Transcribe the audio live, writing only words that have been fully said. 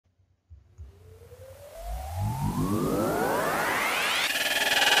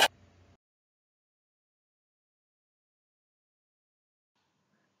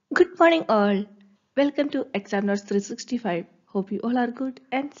Good morning, all. Welcome to Examiners 365. Hope you all are good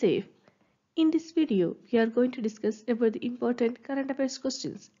and safe. In this video, we are going to discuss about the important current affairs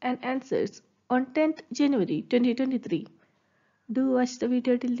questions and answers on 10th January 2023. Do watch the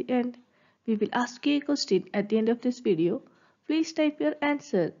video till the end. We will ask you a question at the end of this video. Please type your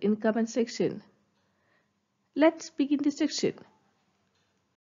answer in comment section. Let's begin the section.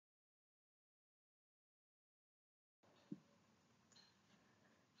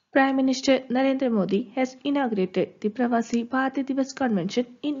 Prime Minister Narendra Modi has inaugurated the Pravasi Bharatiya Divas Convention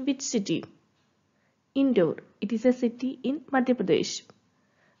in which city? Indore. It is a city in Madhya Pradesh.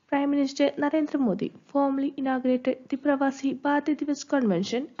 Prime Minister Narendra Modi formally inaugurated the Pravasi Bharatiya Divas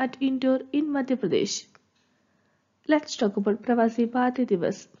Convention at Indore in Madhya Pradesh. Let's talk about Pravasi Bharatiya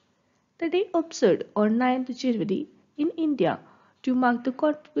Divas. The day observed on 9th January in India to mark the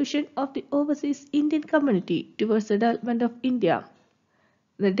contribution of the overseas Indian community towards the development of India.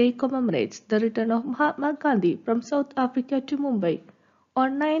 The day commemorates the return of Mahatma Gandhi from South Africa to Mumbai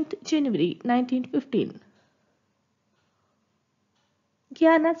on 9th January 1915.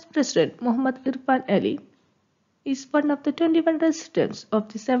 Guyana's President Mohamed Irfan Ali is one of the 21 recipients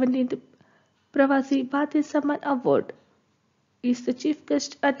of the 17th Pravasi Bharatiya Samman Award. He is the chief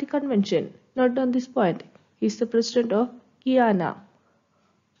guest at the convention. Note on this point, he is the President of Guyana.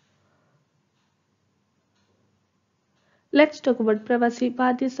 Let's talk about Pravasi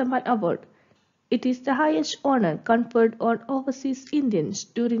Bharatiya Samman Award. It is the highest honor conferred on overseas Indians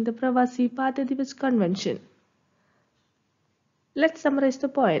during the Pravasi Bharatiya Divas Convention. Let's summarize the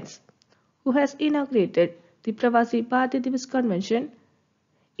points. Who has inaugurated the Pravasi Bharatiya Divas Convention?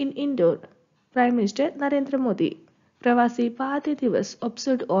 In Indore, Prime Minister Narendra Modi. Pravasi Bharatiya Divas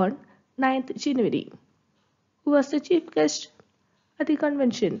observed on 9th January. Who was the chief guest at the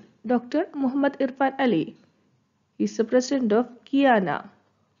convention? Dr. Mohamed Irfan Ali. He is the President of Guyana.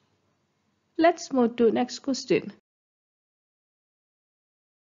 Let's move to next question.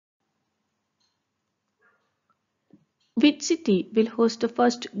 Which city will host the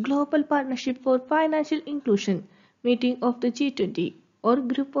first Global Partnership for Financial Inclusion meeting of the G20 or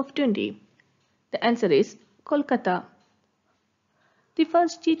Group of 20? The answer is Kolkata. The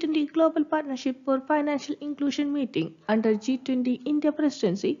first G20 Global Partnership for Financial Inclusion meeting under G20 India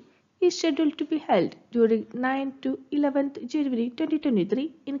Presidency is scheduled to be held during 9 to 11th January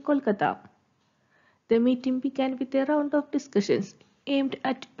 2023 in Kolkata. The meeting began with a round of discussions aimed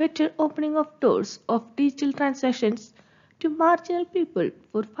at better opening of doors of digital transactions to marginal people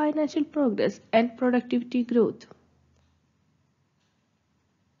for financial progress and productivity growth.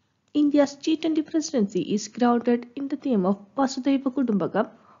 India's G20 presidency is grounded in the theme of Vasudhaiva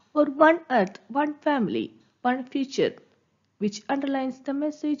Kudumbakam, or One Earth, One Family, One Future, which underlines the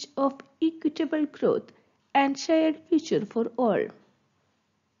message of equitable growth and shared future for all.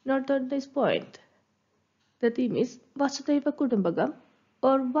 Note on this point. The theme is Vasudhaiva Kudumbakam,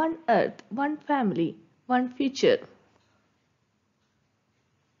 or One Earth, One Family, One Future.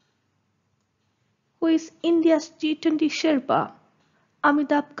 Who is India's G20 Sherpa?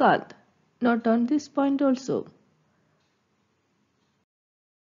 Amitabh Kant. Note on this point also.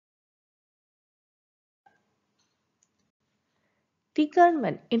 The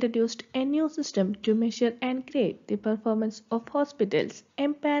government introduced a new system to measure and grade the performance of hospitals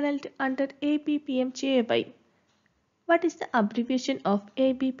empaneled under ABPMJAY. What is the abbreviation of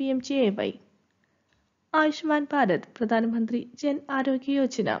ABPMJAY? Ayushman Bharat Pradhan Mantri Jan Arogya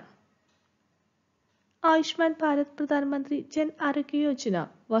Yojana. Ayushman Bharat Pradhan Mantri Jan Arogya Yojana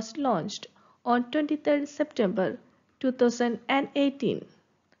was launched on 23 September 2018.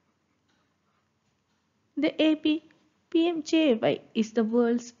 The ABPMJAY is the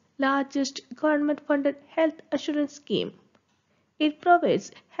world's largest government-funded health assurance scheme. It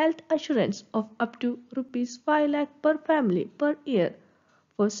provides health assurance of up to Rs 5 lakh per family per year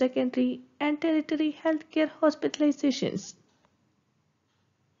for secondary and tertiary healthcare hospitalizations.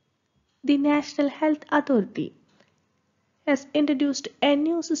 The National Health Authority has introduced a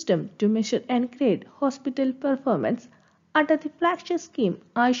new system to measure and grade hospital performance under the flagship scheme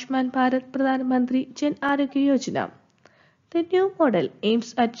Ayushman Bharat Pradhan Mantri Jan Arogya Yojana. The new model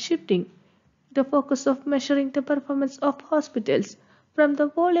aims at shifting the focus of measuring the performance of hospitals from the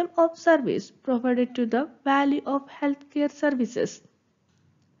volume of service provided to the value of healthcare services.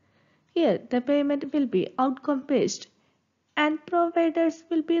 Here, the payment will be outcome-based and providers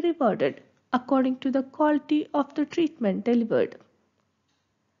will be rewarded according to the quality of the treatment delivered.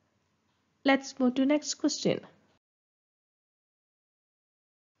 Let's move to next question.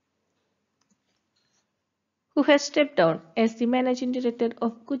 Who has stepped down as the Managing Director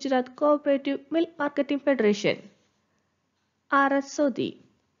of Gujarat Cooperative Milk Marketing Federation? R.S. Sodhi.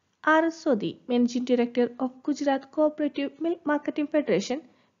 R.S. Sodhi, Managing Director of Gujarat Cooperative Milk Marketing Federation,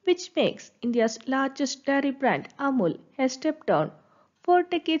 which makes India's largest dairy brand Amul, has stepped down 4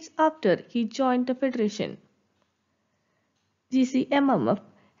 decades after he joined the federation. GCMMF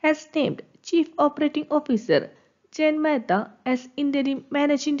has named Chief Operating Officer Jain Mehta as interim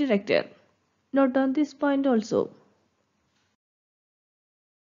Managing Director. Note on this point also.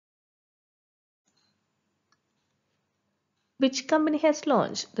 Which company has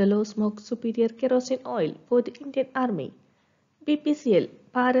launched the low smoke superior kerosene oil for the Indian Army? BPCL,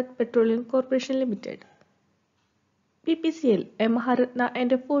 Bharat Petroleum Corporation Limited. BPCL, a Maharatna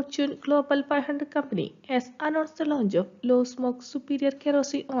and a Fortune Global 500 company, has announced the launch of low smoke superior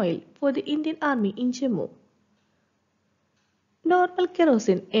kerosene oil for the Indian Army in Jammu. Normal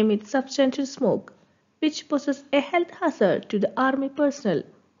kerosene emits substantial smoke, which poses a health hazard to the Army personnel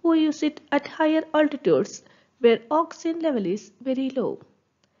who use it at higher altitudes where oxygen level is very low.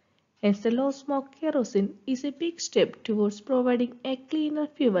 Hence, the low smoke kerosene is a big step towards providing a cleaner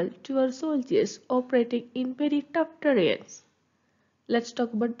fuel to our soldiers operating in very tough terrains. Let's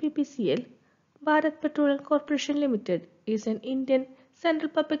talk about BPCL. Bharat Petroleum Corporation Limited is an Indian central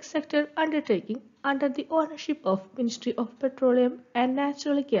public sector undertaking under the ownership of Ministry of Petroleum and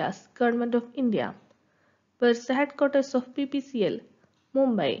Natural Gas, Government of India. Where's the headquarters of BPCL?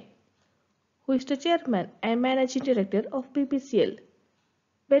 Mumbai. Who is the chairman and managing director of BPCL?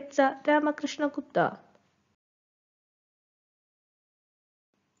 Betsa Ramakrishna Gupta.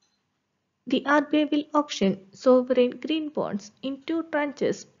 The RBI will auction sovereign green bonds in 2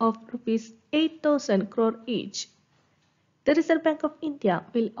 tranches of Rs 8,000 crore each. The Reserve Bank of India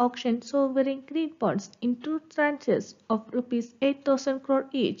will auction sovereign green bonds in 2 tranches of Rs 8,000 crore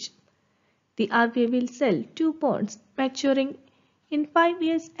each. The RBI will sell 2 bonds maturing in 5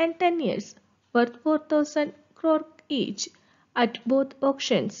 years and 10 years worth 4,000 crore each at both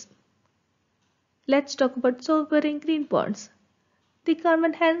auctions. Let's talk about sovereign green bonds. The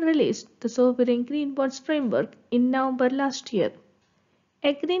government had released the Sovereign Green Bonds Framework in November last year.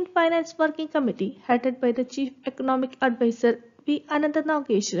 A Green Finance Working Committee headed by the Chief Economic Advisor V. Ananda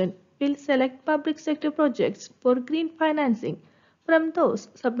Nageshwaran will select public sector projects for green financing from those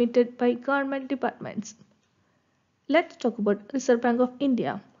submitted by government departments. Let's talk about Reserve Bank of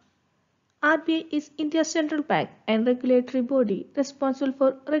India. RBI is India's central bank and regulatory body responsible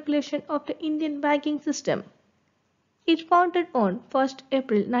for regulation of the Indian banking system. It founded on 1st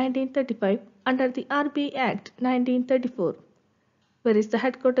April 1935 under the RBI Act 1934. Where is the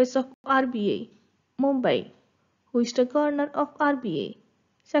headquarters of RBI? Mumbai. Who is the governor of RBI?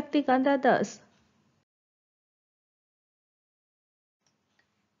 Shaktikanta Das.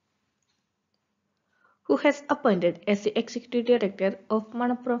 Who has appointed as the executive director of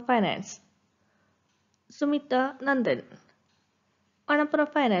Manappuram Finance? Sumita Nandan.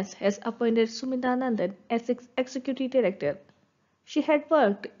 Manappuram Finance has appointed Sumita Nandan as its executive director. She had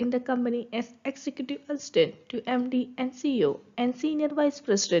worked in the company as executive assistant to MD and CEO and senior vice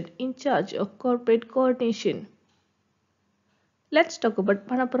president in charge of corporate coordination. Let's talk about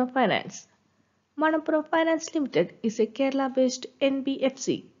Manappuram Finance. Manappuram Finance Limited is a Kerala-based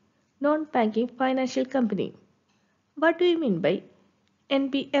NBFC, non-banking financial company. What do you mean by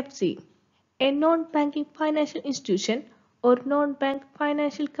NBFC? A non-banking financial institution or non-bank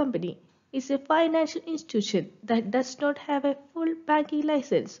financial company is a financial institution that does not have a full banking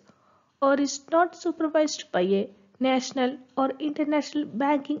license or is not supervised by a national or international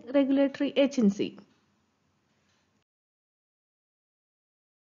banking regulatory agency.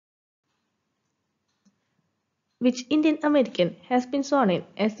 Which Indian American has been sworn in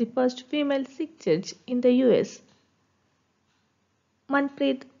as the first female Sikh judge in the US?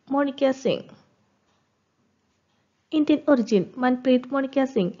 Manpreet Monica Singh. Indian origin Manpreet Monica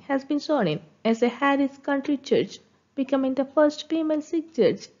Singh has been sworn in as a Harris County judge, becoming the first female Sikh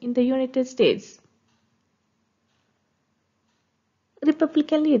judge in the United States.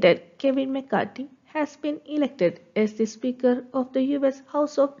 Republican leader Kevin McCarthy has been elected as the Speaker of the US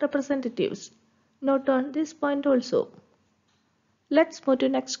House of Representatives. Note on this point also. Let's move to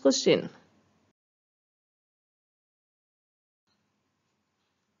next question.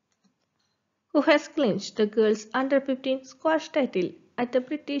 Who has clinched the girls under 15 squash title at the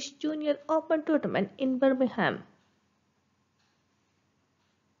British Junior Open tournament in Birmingham?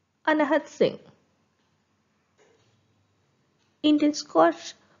 Anahat Singh. Indian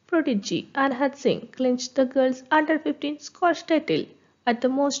squash prodigy Anahat Singh clinched the girls under 15 squash title at the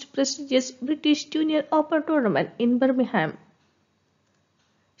most prestigious British Junior Open tournament in Birmingham.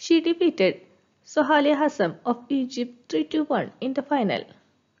 She defeated Sohaila Hassan of Egypt 3-1 in the final.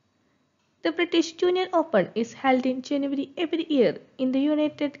 The British Junior Open is held in January every year in the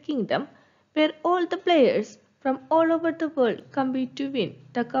United Kingdom, where all the players from all over the world compete to win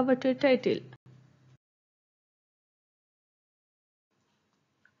the coveted title.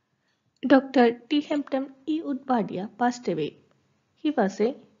 Dr. T. Hampton E. Udpadia passed away. He was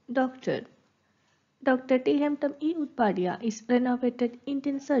a doctor. Dr. T. Hampton E. Udpadia is a renowned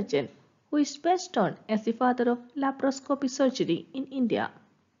Indian surgeon who is best known as the father of laparoscopy surgery in India.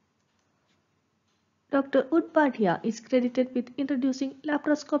 Dr. Udpadia is credited with introducing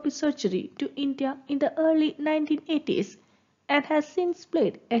laparoscopy surgery to India in the early 1980s and has since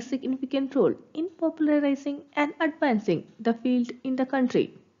played a significant role in popularizing and advancing the field in the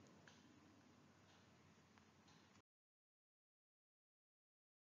country.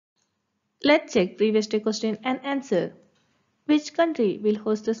 Let's check previous day question and answer. Which country will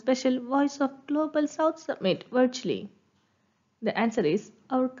host the special Voice of Global South Summit virtually? The answer is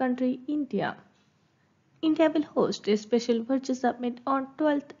our country, India. India will host a special virtual summit on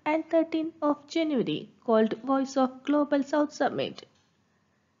 12th and 13th of January called Voice of Global South Summit.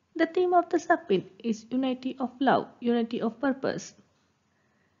 The theme of the summit is Unity of Love, Unity of Purpose.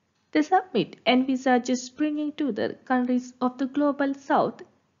 The summit envisages bringing together countries of the Global South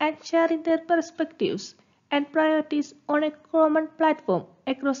and sharing their perspectives and priorities on a common platform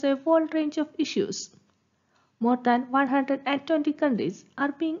across a wide range of issues. More than 120 countries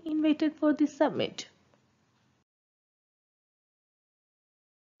are being invited for this summit.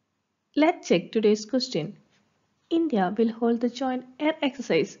 Let's check today's question. India will hold the joint air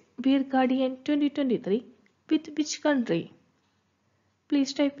exercise Veer Guardian 2023 with which country?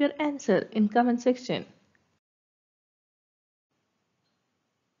 Please type your answer in comment section.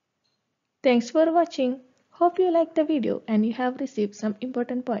 Thanks for watching. Hope you liked the video and you have received some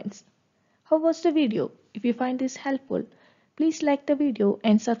important points. How was the video? If you find this helpful, please like the video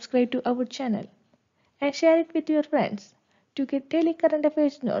and subscribe to our channel. And share it with your friends. To get daily current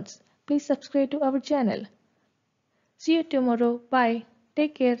affairs notes, please subscribe to our channel. See you tomorrow. Bye.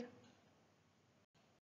 Take care.